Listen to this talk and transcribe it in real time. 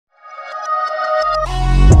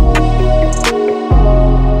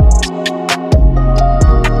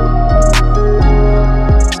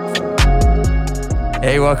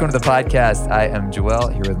welcome to the podcast. I am Joël,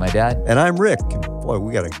 here with my dad. And I'm Rick. And boy,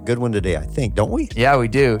 we got a good one today, I think, don't we? Yeah, we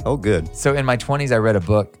do. Oh, good. So in my 20s, I read a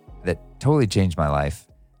book that totally changed my life.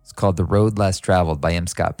 It's called The Road Less Traveled by M.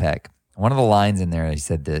 Scott Peck. One of the lines in there, he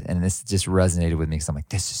said that, and this just resonated with me because I'm like,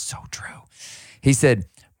 this is so true. He said,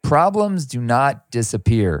 problems do not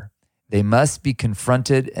disappear. They must be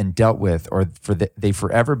confronted and dealt with, or they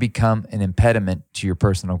forever become an impediment to your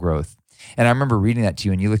personal growth. And I remember reading that to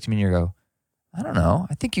you, and you looked at me and you go, I don't know.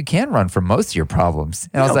 I think you can run from most of your problems.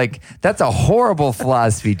 And I was like, that's a horrible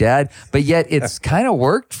philosophy, Dad. But yet it's kind of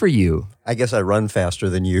worked for you. I guess I run faster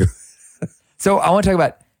than you. So I want to talk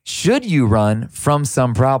about, should you run from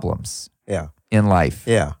some problems in life?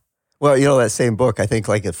 Yeah. Well, you know, that same book, I think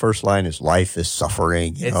like the first line is life is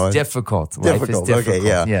suffering. It's difficult. Life is difficult. Okay,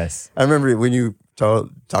 yeah. Yes. I remember when you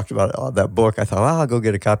talked about that book, I thought, well, I'll go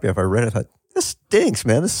get a copy. If I read it, I thought, this stinks,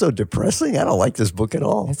 man. This is so depressing. I don't like this book at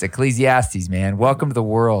all. It's Ecclesiastes, man. Welcome to the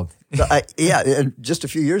world. And just a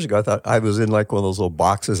few years ago, I thought I was in like one of those little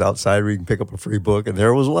boxes outside where you can pick up a free book, and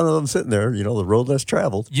there was one of them sitting there, you know, The Road Less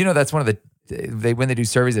Traveled. You know, that's one of when they do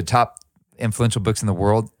surveys of top influential books in the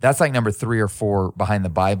world, that's like number 3 or 4 behind the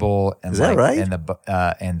Bible. And is that right?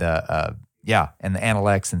 And the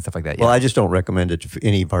Analects and stuff like that. Yeah. Well, I just don't recommend it to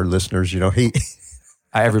any of our listeners. You know,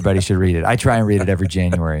 everybody should read it. I try and read it every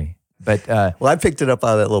January. But well, I picked it up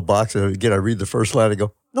out of that little box, and again, I read the first line and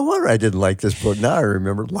go, no wonder I didn't like this book. Now I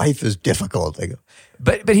remember life is difficult. I go,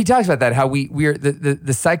 but he talks about that, how we are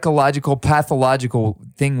the psychological, pathological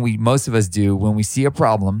thing most of us do when we see a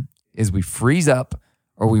problem is we freeze up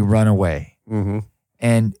or we run away. Mm-hmm.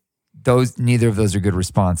 And neither of those are good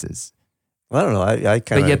responses. I don't know. I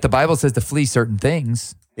kind of. But yet the Bible says to flee certain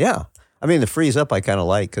things. Yeah. I mean, the freeze up I kind of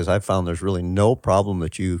like because I found there's really no problem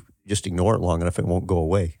that you just ignore it long enough, it won't go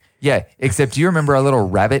away. Yeah, except do you remember our little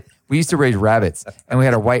rabbit? We used to raise rabbits, and we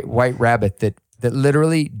had a white rabbit that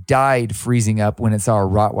literally died freezing up when it saw a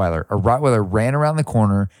Rottweiler. A Rottweiler ran around the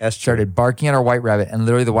corner, started barking at our white rabbit, and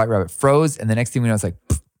literally the white rabbit froze, and the next thing we know, it's like,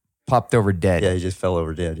 popped over dead. Yeah, he just fell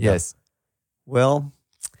over dead. Yeah. Yes. Well,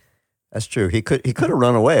 that's true. He could have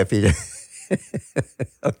run away if he did.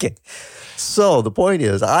 Okay. So the point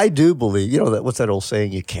is, I do believe, you know, what's that old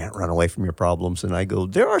saying? You can't run away from your problems. And I go,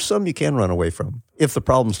 there are some you can run away from if the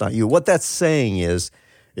problem's not you. What that's saying is,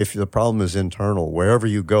 if the problem is internal, wherever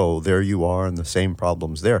you go, there you are, and the same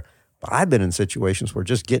problem's there. But I've been in situations where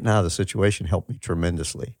just getting out of the situation helped me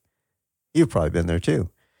tremendously. You've probably been there too.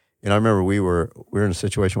 And I remember we were in a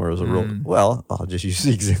situation where it was a real, well, I'll just use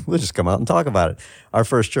the example. We'll just come out and talk about it. Our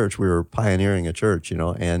first church, we were pioneering a church, you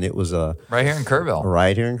know, and it was right here in Kerrville.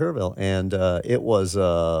 Right here in Kerrville. And it was,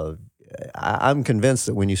 I'm convinced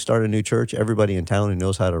that when you start a new church, everybody in town who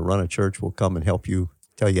knows how to run a church will come and help you,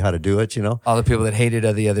 tell you how to do it, you know. All the people that hated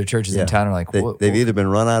the other churches in town are like, they've either been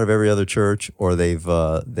run out of every other church or they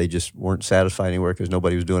just weren't satisfied anywhere because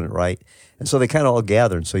nobody was doing it right. And so they kind of all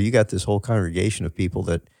gathered. So you got this whole congregation of people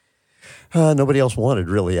that nobody else wanted,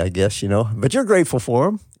 really, I guess, you know. But you're grateful for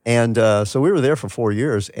them. And so we were there for 4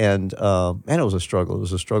 years, and it was a struggle. It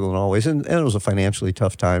was a struggle in all ways. And it was a financially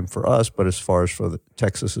tough time for us, but as far as for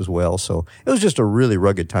Texas as well. So it was just a really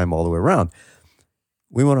rugged time all the way around.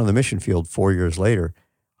 We went on the mission field 4 years later.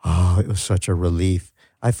 Oh, it was such a relief.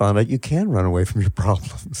 I found out you can run away from your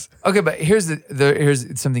problems. Okay, but here's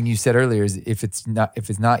something you said earlier: is if it's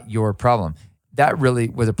not your problem. That really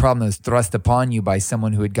was a problem that was thrust upon you by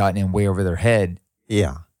someone who had gotten in way over their head.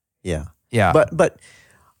 Yeah. But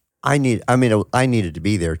I needed to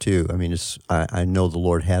be there too. I mean, I know the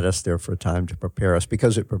Lord had us there for a time to prepare us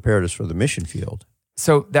because it prepared us for the mission field.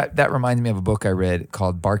 So that reminds me of a book I read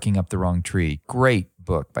called "Barking Up the Wrong Tree." Great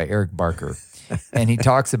book by Eric Barker, and he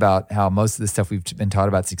talks about how most of the stuff we've been taught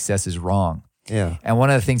about success is wrong. Yeah. And one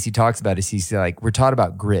of the things he talks about is he's like, we're taught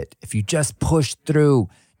about grit. If you just push through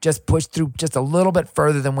just a little bit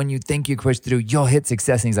further than when you think you push through, you'll hit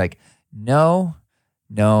success. And he's like, no,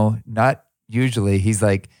 not usually. He's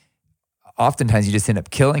like, oftentimes you just end up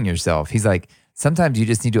killing yourself. He's like, sometimes you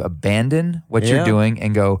just need to abandon what you're doing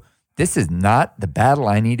and go, this is not the battle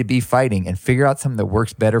I need to be fighting, and figure out something that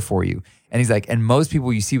works better for you. And he's like, and most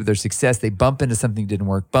people you see with their success, they bump into something that didn't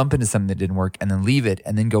work, and then leave it,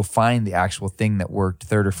 and then go find the actual thing that worked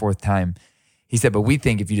third or fourth time. He said, but we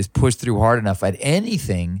think if you just push through hard enough at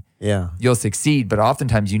anything, you'll succeed. But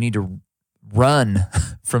oftentimes you need to run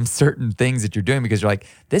from certain things that you're doing because you're like,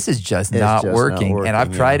 this is just not working. And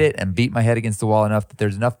I've tried it and beat my head against the wall enough that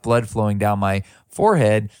there's enough blood flowing down my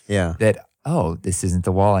forehead that, this isn't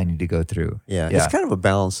the wall I need to go through. Yeah. It's kind of a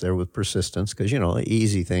balance there with persistence because,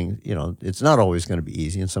 easy thing, it's not always going to be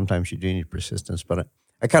easy. And sometimes you do need persistence. But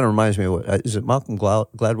it kind of reminds me of is it Malcolm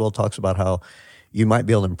Gladwell talks about how, you might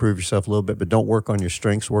be able to improve yourself a little bit, but don't work on your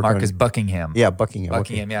strengths. Marcus Buckingham. Yeah, Buckingham.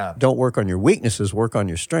 Buckingham, Okay. yeah. Don't work on your weaknesses, work on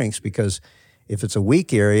your strengths, because if it's a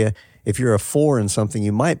weak area, if you're a 4 in something,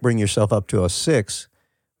 you might bring yourself up to a 6,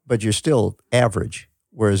 but you're still average.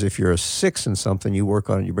 Whereas if you're a 6 in something, you work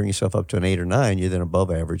on it, you bring yourself up to an 8 or 9, you're then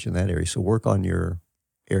above average in that area. So work on your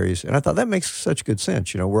areas. And I thought that makes such good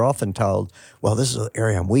sense. We're often told, well, this is an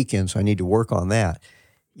area I'm weak in, so I need to work on that.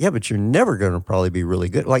 Yeah, but you're never going to probably be really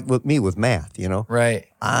good. Like with me with math, Right.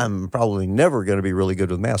 I'm probably never going to be really good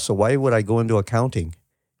with math. So why would I go into accounting?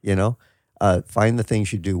 Find the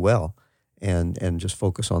things you do well and just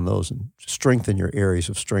focus on those and strengthen your areas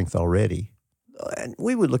of strength already. And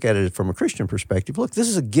we would look at it from a Christian perspective. Look, this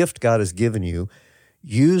is a gift God has given you.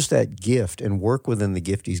 Use that gift and work within the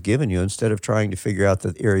gift he's given you instead of trying to figure out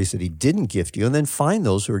the areas that he didn't gift you, and then find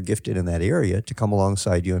those who are gifted in that area to come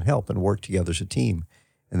alongside you and help and work together as a team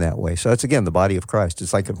in that way. So that's, again, the body of Christ.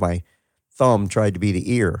 It's like if my thumb tried to be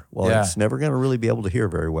the ear. Well, it's never going to really be able to hear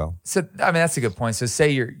very well. So, that's a good point. So say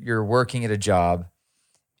you're working at a job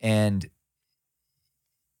and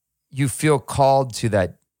you feel called to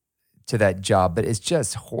that job, but it's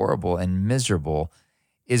just horrible and miserable.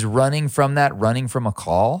 Is running from a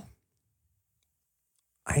call?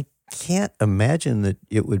 I can't imagine that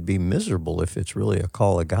it would be miserable if it's really a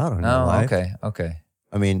call of God on your life. Okay.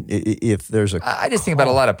 I mean, if there's I just think about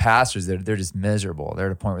a lot of pastors that they're just miserable. They're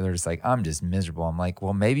at a point where they're just like, I'm just miserable. I'm like,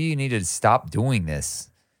 well, maybe you need to stop doing this.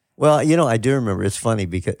 Well, I do remember. It's funny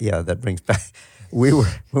because, that brings back, when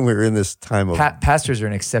we were in this time of... pastors are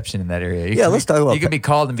an exception in that area. Let's talk about... You can be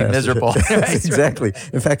called and be miserable. Exactly.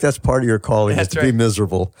 In fact, that's part of your calling, is to be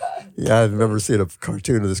miserable. Yeah, I remember seeing a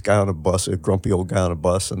cartoon of this guy on a bus, a grumpy old guy on a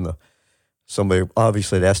bus, and somebody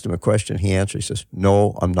obviously had asked him a question. He answered, he says,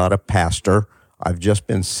 "No, I'm not a pastor. I've just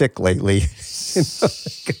been sick lately."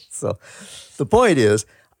 So the point is,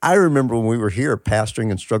 I remember when we were here pastoring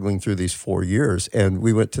and struggling through these 4 years, and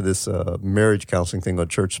we went to this marriage counseling thing that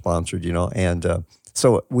church sponsored, and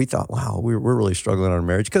so we thought, wow, we're really struggling on our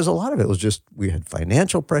marriage, because a lot of it was just, we had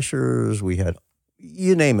financial pressures, we had,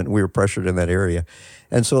 you name it, we were pressured in that area.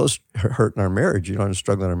 And so it was hurting our marriage, and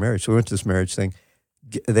struggling in our marriage. So we went to this marriage thing.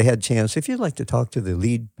 They had a chance, if you'd like to talk to the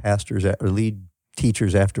lead pastors or lead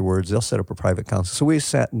teachers afterwards, they'll set up a private counsel. So we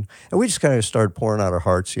sat and we just kind of started pouring out our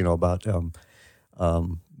hearts, about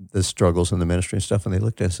the struggles in the ministry and stuff. And they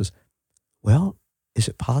looked at us and says, "Well, is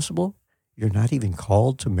it possible you're not even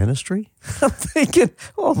called to ministry?" I'm thinking,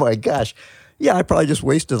 oh my gosh. Yeah, I probably just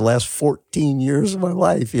wasted the last 14 years of my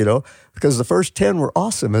life, because the first 10 were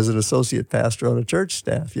awesome as an associate pastor on a church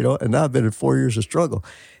staff, and now I've been in 4 years of struggle.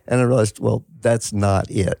 And I realized, well, that's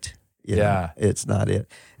not it. It's not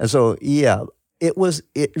it. And so,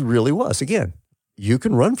 it really was. Again, you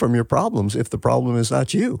can run from your problems if the problem is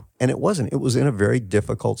not you. And it wasn't. It was in a very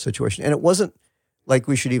difficult situation. And it wasn't like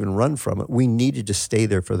we should even run from it. We needed to stay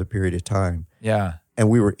there for the period of time. Yeah. And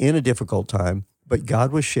we were in a difficult time, but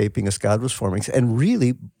God was shaping us. God was forming us. And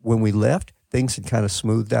really, when we left, things had kind of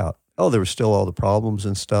smoothed out. Oh, there were still all the problems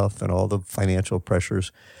and stuff and all the financial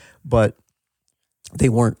pressures, but they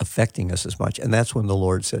weren't affecting us as much. And that's when the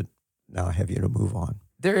Lord said, "Now I have you to move on."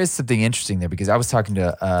 There is something interesting there, because I was talking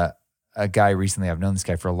to a guy recently. I've known this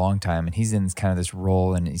guy for a long time, and he's in kind of this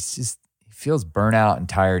role, and he feels burnout and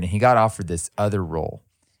tired, and he got offered this other role,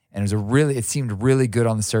 and it seemed really good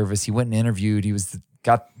on the surface. He went and interviewed. He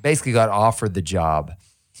basically got offered the job,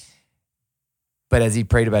 but as he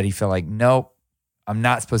prayed about it, he felt like, nope, I'm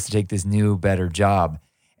not supposed to take this new, better job.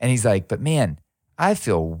 And he's like, but man, I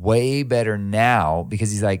feel way better now,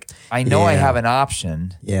 because he's like, I know I have an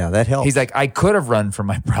option. Yeah, that helps. He's like, I could have run from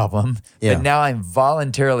my problem, but now I'm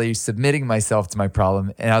voluntarily submitting myself to my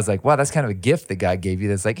problem. And I was like, wow, that's kind of a gift that God gave you.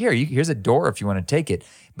 That's like, here's a door if you want to take it.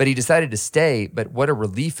 But he decided to stay, but what a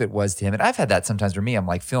relief it was to him. And I've had that sometimes for me. I'm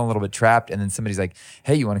like feeling a little bit trapped, and then somebody's like,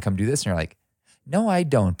 hey, you want to come do this? And you're like, no, I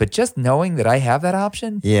don't. But just knowing that I have that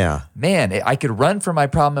option, man, I could run from my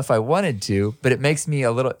problem if I wanted to, but it makes me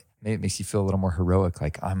maybe it makes you feel a little more heroic,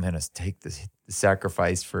 like I'm going to take the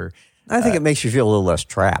sacrifice for... I think it makes you feel a little less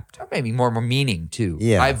trapped. Maybe more meaning, too.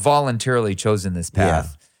 Yeah. I've voluntarily chosen this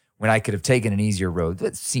path when I could have taken an easier road.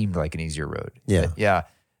 That seemed like an easier road. Yeah. But yeah.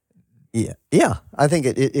 Yeah. I think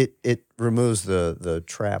it removes the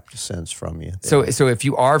trapped sense from you. So if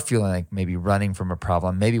you are feeling like maybe running from a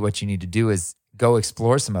problem, maybe what you need to do is go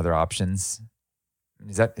explore some other options.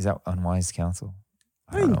 Is that unwise counsel?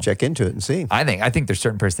 I can check into it and see. I think there's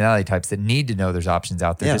certain personality types that need to know there's options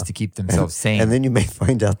out there just to keep themselves sane. And then you may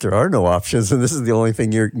find out there are no options, and this is the only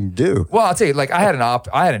thing you can do. Well, I'll tell you, like I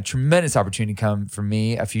had a tremendous opportunity come for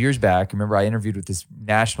me a few years back. Remember, I interviewed with this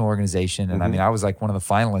national organization, and I mean, I was like one of the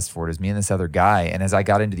finalists for it. It was me and this other guy. And as I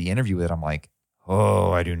got into the interview with it, I'm like,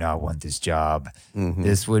 oh, I do not want this job. Mm-hmm.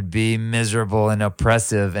 This would be miserable and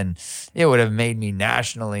oppressive, and it would have made me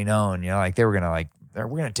nationally known. Like they were gonna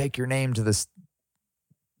we're gonna take your name to this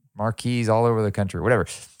marquees all over the country, whatever.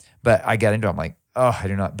 But I got into it. I'm like, oh, I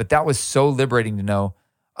do not. But that was so liberating to know,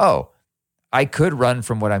 oh, I could run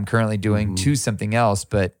from what I'm currently doing to something else,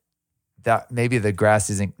 but that maybe the grass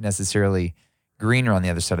isn't necessarily greener on the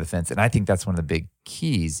other side of the fence. And I think that's one of the big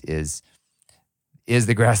keys is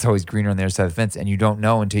the grass always greener on the other side of the fence? And you don't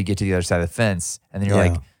know until you get to the other side of the fence. And then you're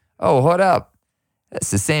like, oh, hold up.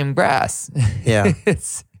 It's the same grass. Yeah.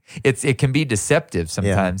 It can be deceptive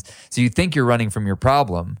sometimes. Yeah. So you think you're running from your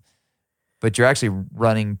problem, but you're actually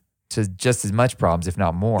running to just as much problems, if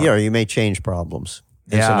not more. Yeah, or you may change problems.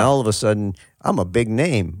 And so now all of a sudden, I'm a big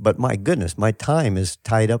name, but my goodness, my time is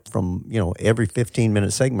tied up from, every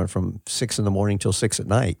 15-minute segment from 6 in the morning till 6 at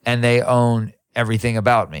night. And they own everything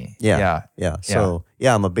about me. Yeah. So,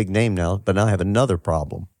 I'm a big name now, but now I have another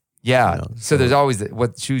problem. Yeah. So there's always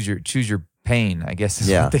choose your pain, I guess is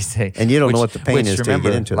what they say. And you don't know what the pain is till you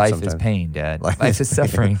get into it life sometimes. Is pain, Dad. Life is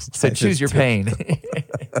suffering. So choose your pain.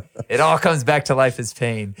 It all comes back to life is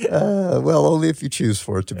pain. Well, only if you choose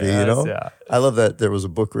for it to be, Yeah. I love that there was a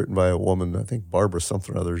book written by a woman, I think Barbara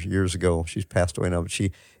something or other, years ago. She's passed away now, but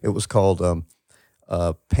it was called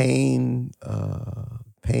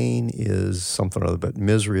Pain is something or other, but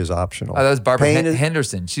misery is optional. Oh, that was Barbara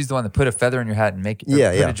Henderson. She's the one that put a feather in your hat and put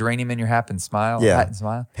a geranium in your hat and smile. Hat and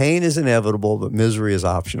smile. Pain is inevitable, but misery is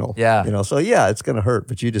optional. Yeah. So it's going to hurt,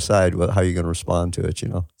 but you decide how you're going to respond to it,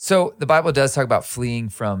 So the Bible does talk about fleeing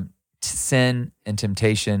from sin and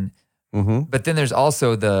temptation, but then there's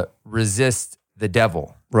also the resist the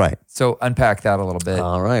devil. Right. So unpack that a little bit.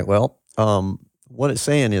 All right. Well, what it's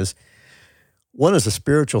saying is, one is a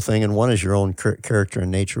spiritual thing and one is your own character and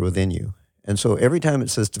nature within you. And so every time it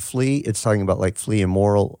says to flee, it's talking about like flee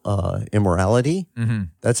immorality. Mm-hmm.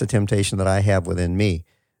 That's a temptation that I have within me.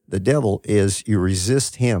 The devil is you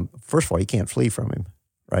resist him. First of all, you can't flee from him,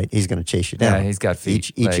 right? He's going to chase you down. Yeah, he's got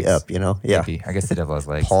feet. Eat you up, Yeah. Maybe. I guess the devil has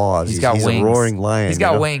legs. Paws. He's got wings. He's a roaring lion. He's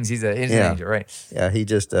got wings. He's an angel, right? Yeah, he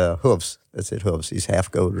just hooves. That's it, hooves. He's half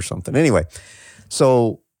goat or something. Anyway,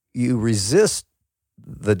 so you resist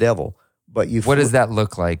the devil. But what does that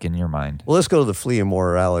look like in your mind? Well, let's go to the flee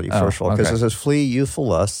immorality first of all, because it says flee youthful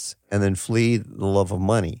lusts and then flee the love of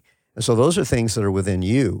money. And so those are things that are within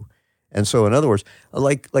you. And so in other words,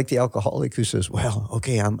 like the alcoholic who says, well,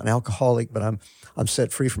 okay, I'm an alcoholic, but I'm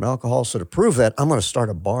set free from alcohol. So to prove that, I'm going to start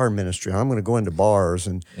a bar ministry. I'm going to go into bars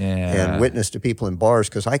and witness to people in bars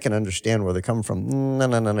because I can understand where they're coming from.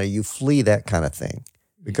 No. You flee that kind of thing.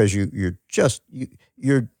 Because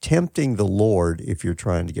you're tempting the Lord if you're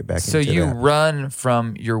trying to get back into that. So you run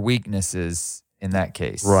from your weaknesses in that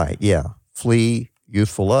case. Right, yeah. Flee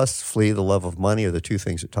youthful lust, flee the love of money are the two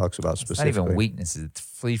things it talks about specifically. It's not even weaknesses. It's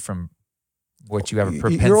flee from what you have a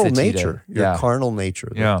propensity your old nature, to. Your carnal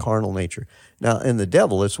nature, carnal nature. Now, in the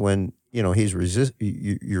devil, it's when, he's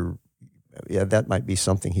that might be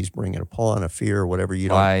something he's bringing upon, a fear or whatever.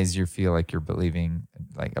 Lies you feel like you're believing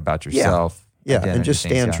like about yourself. Yeah, and just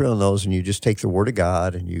stand true on those, and you just take the word of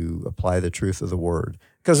God and you apply the truth of the word.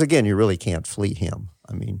 Because again, you really can't flee him.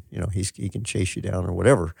 I mean, he can chase you down or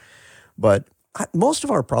whatever. But I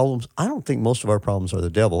don't think most of our problems are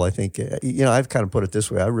the devil. I think, I've kind of put it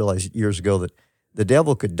this way. I realized years ago that the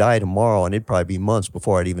devil could die tomorrow, and it'd probably be months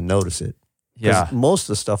before I'd even notice it. Yeah. Most of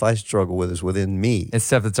the stuff I struggle with is within me. It's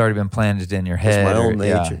stuff that's already been planted in your head. It's my own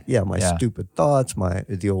nature. Yeah, my stupid thoughts,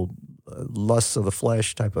 the old lusts of the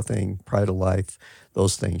flesh type of thing, pride of life,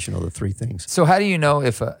 those things, the three things. So how do you know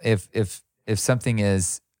if something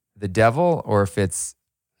is the devil or if it's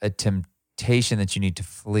a temptation that you need to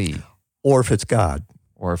flee? Or if it's God.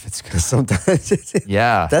 Sometimes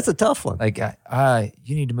that's a tough one. Like,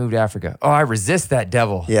 you need to move to Africa. Oh, I resist that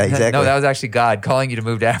devil. Yeah, exactly. No, that was actually God calling you to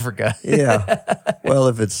move to Africa. Yeah. Well,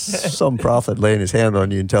 if it's some prophet laying his hand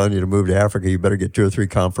on you and telling you to move to Africa, you better get 2 or 3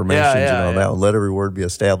 confirmations on that one. Let every word be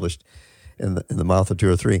established in the mouth of 2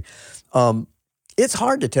 or 3. It's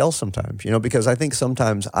hard to tell sometimes, because I think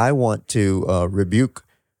sometimes I want to rebuke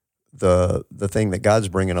the thing that God's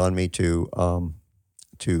bringing on me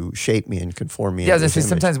to shape me and conform me. Yeah,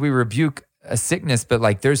 sometimes we rebuke a sickness, but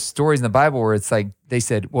like there's stories in the Bible where it's like they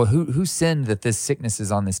said, well, who sinned that this sickness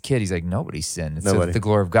is on this kid? He's like, nobody sinned. It's so that the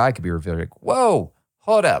glory of God could be revealed. Like, whoa,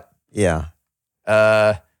 hold up. Yeah.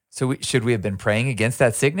 So should we have been praying against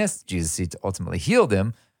that sickness? Jesus ultimately healed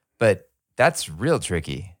him, but that's real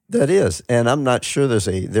tricky. That is, and I'm not sure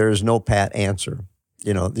there is no pat answer.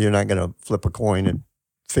 You're not going to flip a coin and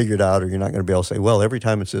figure it out, or you're not going to be able to say, well, every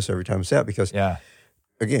time it's this, every time it's that, because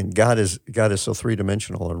again, God is so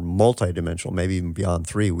three-dimensional or multi-dimensional, maybe even beyond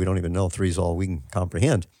three. We don't even know. Three is all we can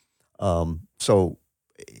comprehend. So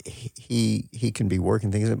he can be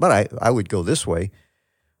working things. But I would go this way.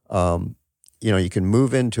 You can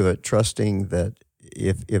move into it trusting that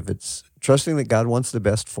if it's trusting that God wants the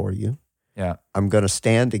best for you. Yeah. I'm going to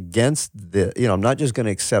stand against I'm not just going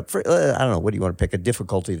to accept, I don't know, what do you want to pick? A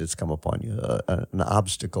difficulty that's come upon you, an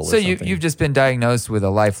obstacle so or something. you've just been diagnosed with a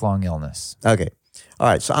lifelong illness. Okay. All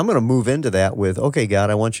right. So I'm going to move into that with, okay, God,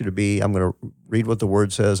 I'm going to read what the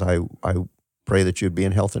word says. I pray that you'd be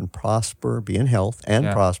in health and prosper,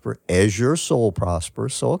 prosper as your soul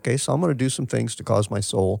prospers. So, okay, so I'm going to do some things to cause my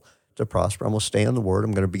soul to prosper. I'm going to stay in the word.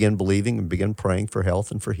 I'm going to begin believing and begin praying for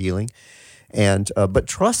health and for healing. And but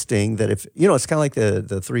trusting that if, it's kind of like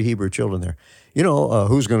the three Hebrew children there.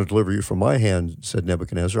 Who's going to deliver you from my hand, said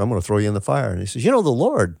Nebuchadnezzar. I'm going to throw you in the fire. And he says, the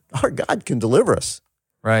Lord, our God can deliver us.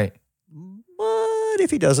 Right. But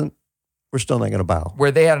if he doesn't, we're still not going to bow.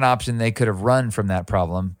 Where they had an option, they could have run from that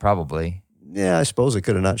problem, probably. Yeah, I suppose they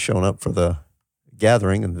could have not shown up for the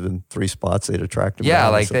gathering, and in 3 spots they'd attract him. Yeah,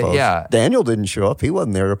 down, like that. Yeah, Daniel didn't show up; he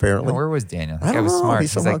wasn't there apparently. Where was Daniel? I don't was know. smart. He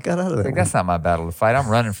somehow got out of there. Like, that's not my battle to fight. I'm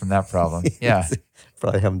running from that problem. Yeah,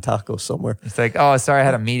 probably having tacos somewhere. It's like, oh, sorry, I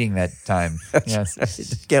had a meeting that time.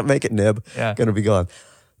 Yes, can't make it, Neb. Yeah, going to be gone.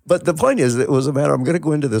 But the point is, it was a matter. I'm going to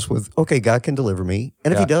go into this with, okay, God can deliver me,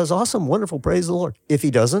 and if He does, awesome, wonderful, praise the Lord. If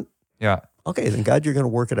He doesn't, okay, then God, you're going to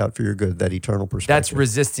work it out for your good. That eternal perspective. That's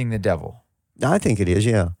resisting the devil. I think it is,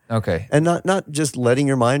 yeah. Okay. And not just letting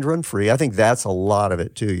your mind run free. I think that's a lot of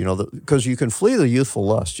it too, because you can flee the youthful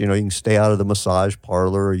lust. You can stay out of the massage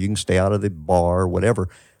parlor or you can stay out of the bar or whatever.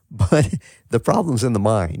 But the problem's in the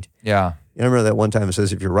mind. Yeah. I remember that one time it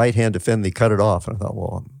says, if your right hand offend thee, cut it off. And I thought,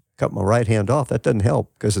 well, cut my right hand off. That doesn't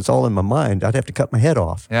help because it's all in my mind. I'd have to cut my head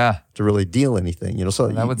off to really deal anything. So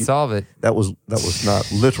that would solve it. That was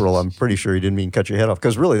not literal. I'm pretty sure he didn't mean cut your head off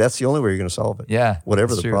because really that's the only way you're going to solve it. Yeah.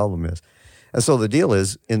 Whatever the problem is. And so the deal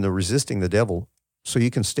is in the resisting the devil, so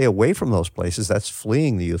you can stay away from those places. That's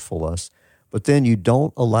fleeing the youthful lust. But then you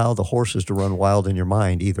don't allow the horses to run wild in your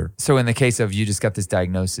mind either. So in the case of you just got this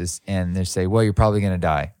diagnosis and they say, well, you're probably going to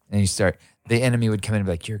die. And the enemy would come in and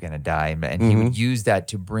be like, you're going to die. And he would use that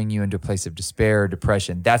to bring you into a place of despair,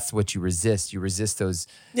 depression. That's what you resist. You resist those.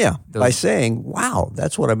 Yeah. By saying, wow,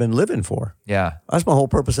 that's what I've been living for. Yeah. That's my whole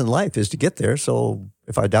purpose in life is to get there. So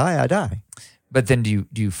if I die, I die. But then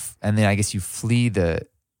and then I guess you flee the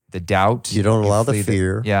doubt. You don't allow the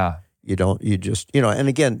fear. You just, and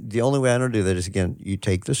again, the only way I know to do that is, again, you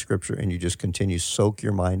take the scripture and you just continue soak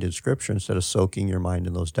your mind in scripture instead of soaking your mind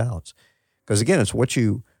in those doubts. Because again, it's what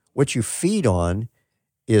you feed on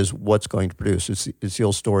is what's going to produce. It's the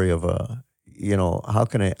old story of, how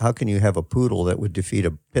can you have a poodle that would defeat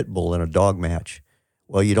a pit bull in a dog match?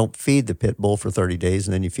 Well, you don't feed the pit bull for 30 days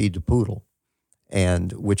and then you feed the poodle.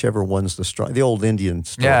 And whichever one's the strong, the old Indian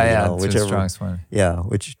story. Whichever the strongest one. Yeah,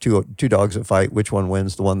 which two dogs that fight, which one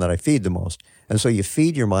wins? The one that I feed the most. And so you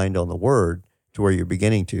feed your mind on the word to where you're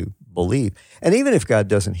beginning to believe. And even if God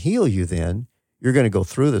doesn't heal you, then you're going to go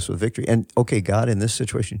through this with victory. And okay, God, in this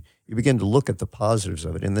situation, you begin to look at the positives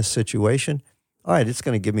of it. In this situation, all right, it's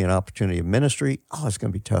going to give me an opportunity of ministry. Oh, it's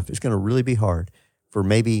going to be tough. It's going to really be hard for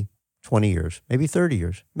maybe 20 years, maybe 30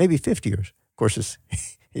 years, maybe 50 years. Of course,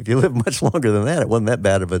 if you live much longer than that, it wasn't that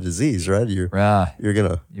bad of a disease, right? You've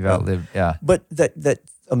outlived, But that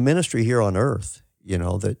a ministry here on earth,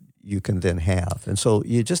 that you can then have. And so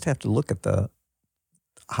you just have to look at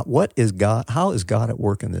what is God, how is God at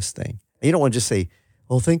work in this thing? And you don't want to just say,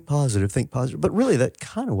 well, think positive, but really that's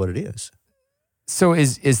kind of what it is. So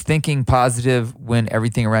is thinking positive when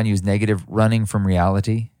everything around you is negative running from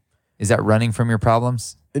reality? Is that running from your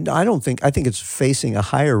problems? And I think it's facing a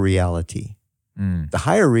higher reality. The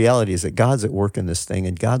higher reality is that God's at work in this thing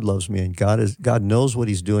and God loves me and God knows what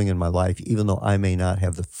He's doing in my life, even though I may not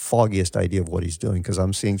have the foggiest idea of what He's doing because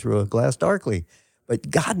I'm seeing through a glass darkly. But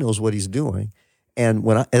God knows what He's doing. And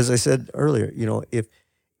as I said earlier,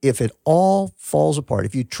 if it all falls apart,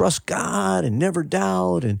 if you trust God and never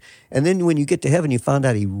doubt, and then when you get to heaven, you find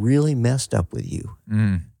out He really messed up with you,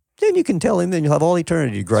 then you can tell Him, then you'll have all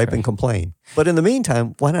eternity to gripe and complain. But in the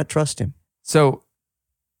meantime, why not trust Him? So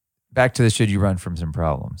back to the should you run from some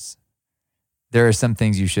problems. There are some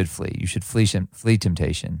things you should flee. You should flee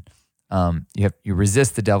temptation. You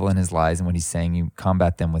resist the devil and his lies, and what he's saying, you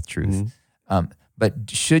combat them with truth. But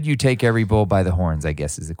should you take every bull by the horns, I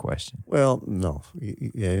guess is the question. Well, no.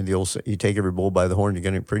 The old you take every bull by the horn, you're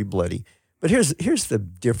going to get pretty bloody. But here's the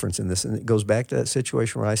difference in this, and it goes back to that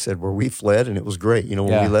situation where I said where we fled, and it was great. When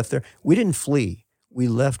we left there, we didn't flee. we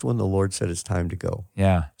left when the Lord said it's time to go.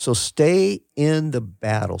 Yeah. So stay in the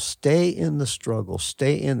battle, stay in the struggle,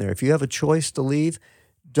 stay in there. If you have a choice to leave,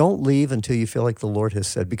 don't leave until you feel like the Lord has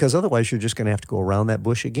said, because otherwise you're just going to have to go around that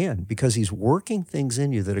bush again, because he's working things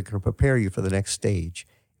in you that are going to prepare you for the next stage.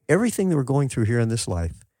 Everything that we're going through here in this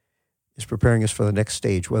life is preparing us for the next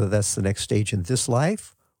stage, whether that's the next stage in this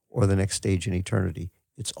life or the next stage in eternity.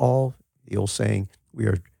 It's all the old saying, we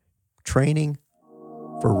are training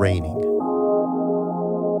for reigning.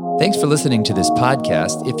 Thanks for listening to this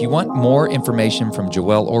podcast. If you want more information from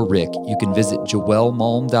Joël or Rick, you can visit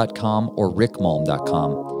joelmalm.com or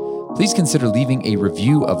rickmalm.com. Please consider leaving a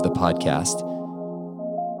review of the podcast.